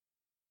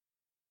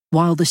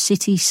While the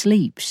city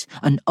sleeps,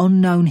 an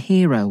unknown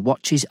hero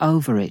watches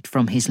over it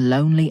from his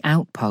lonely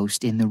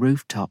outpost in the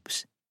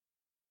rooftops.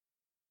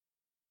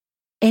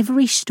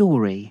 Every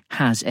story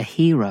has a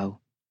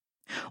hero.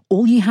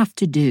 All you have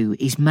to do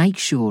is make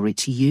sure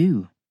it's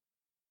you.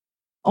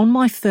 On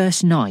my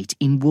first night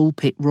in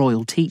Woolpit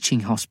Royal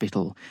Teaching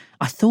Hospital,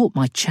 I thought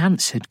my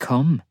chance had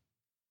come.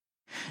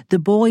 The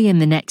boy in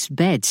the next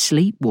bed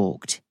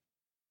sleepwalked.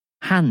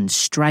 Hands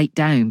straight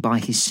down by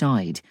his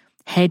side,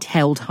 head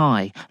held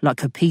high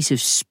like a piece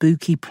of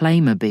spooky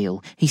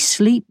Playmobil, he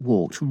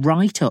sleepwalked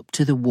right up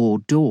to the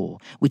ward door,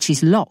 which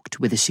is locked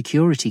with a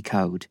security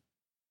code.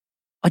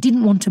 I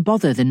didn't want to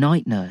bother the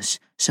night nurse,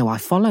 so I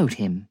followed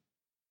him.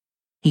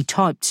 He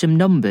typed some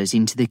numbers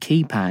into the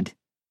keypad.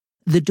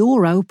 The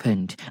door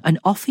opened, and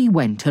off he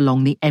went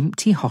along the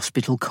empty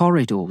hospital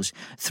corridors,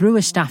 through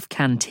a staff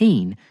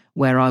canteen,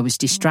 where I was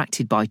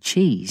distracted by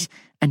cheese,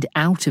 and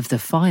out of the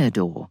fire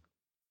door.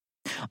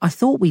 I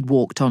thought we'd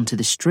walked onto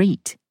the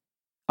street.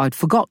 I'd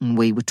forgotten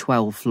we were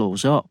 12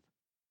 floors up.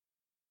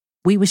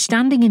 We were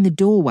standing in the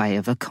doorway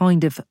of a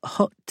kind of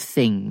hut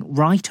thing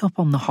right up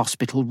on the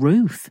hospital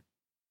roof.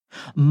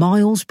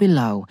 Miles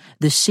below,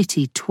 the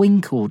city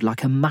twinkled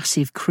like a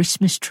massive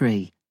Christmas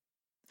tree.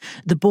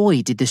 The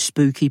boy did the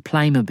spooky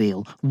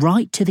Playmobil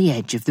right to the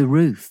edge of the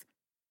roof.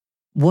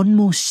 One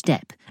more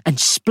step, and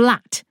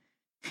splat!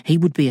 He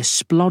would be a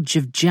splodge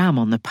of jam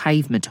on the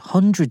pavement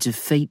hundreds of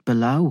feet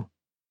below.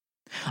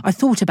 I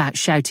thought about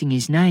shouting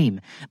his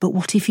name, but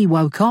what if he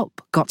woke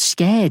up, got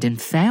scared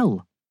and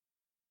fell?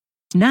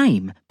 His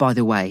name, by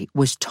the way,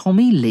 was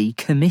Tommy Lee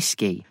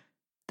Comiskey,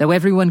 though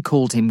everyone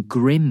called him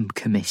Grim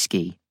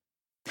Comiskey.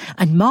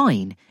 And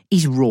mine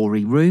is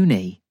Rory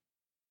Rooney.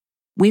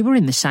 We were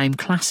in the same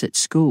class at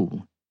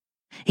school.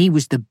 He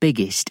was the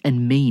biggest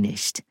and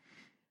meanest.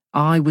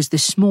 I was the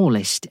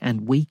smallest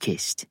and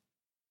weakest.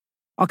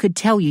 I could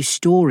tell you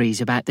stories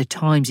about the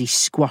times he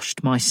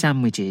squashed my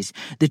sandwiches,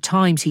 the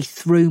times he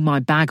threw my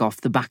bag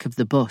off the back of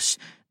the bus,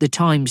 the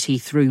times he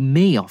threw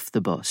me off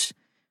the bus.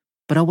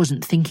 But I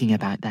wasn't thinking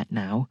about that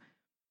now.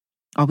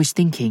 I was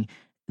thinking,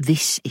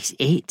 this is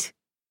it.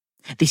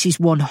 This is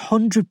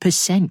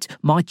 100%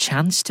 my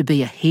chance to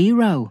be a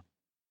hero.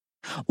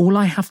 All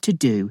I have to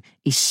do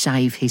is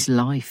save his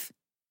life.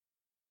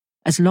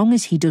 As long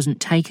as he doesn't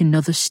take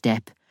another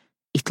step,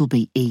 it'll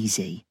be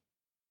easy.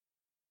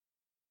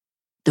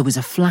 There was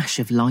a flash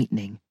of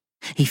lightning.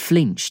 He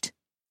flinched.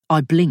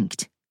 I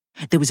blinked.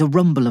 There was a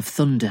rumble of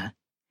thunder.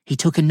 He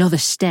took another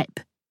step.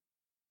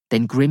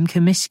 Then Grim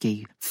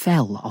Comiskey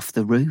fell off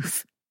the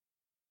roof.